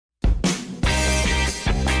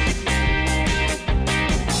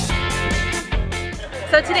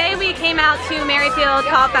So today we came out to Merrifield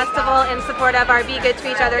Fall Festival in support of our Be Good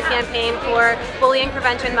to Each Other campaign for Bullying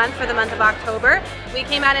Prevention Month for the month of October. We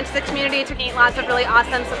came out into the community to paint lots of really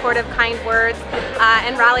awesome, supportive, kind words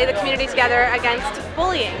and rally the community together against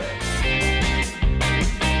bullying.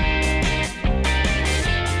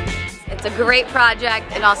 It's a great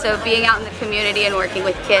project, and also being out in the community and working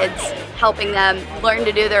with kids, helping them learn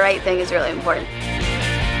to do the right thing is really important.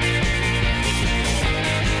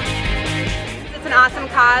 It's an awesome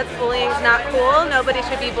cause. Bullying's not cool. Nobody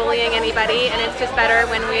should be bullying anybody, and it's just better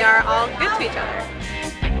when we are all good to each other.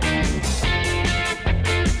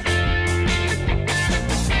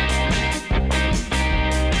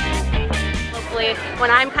 Hopefully,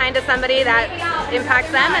 when I'm kind to somebody, that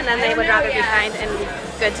impacts them, and then they would rather be kind and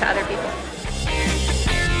good to other people.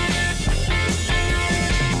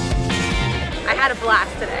 I had a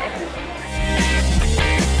blast today.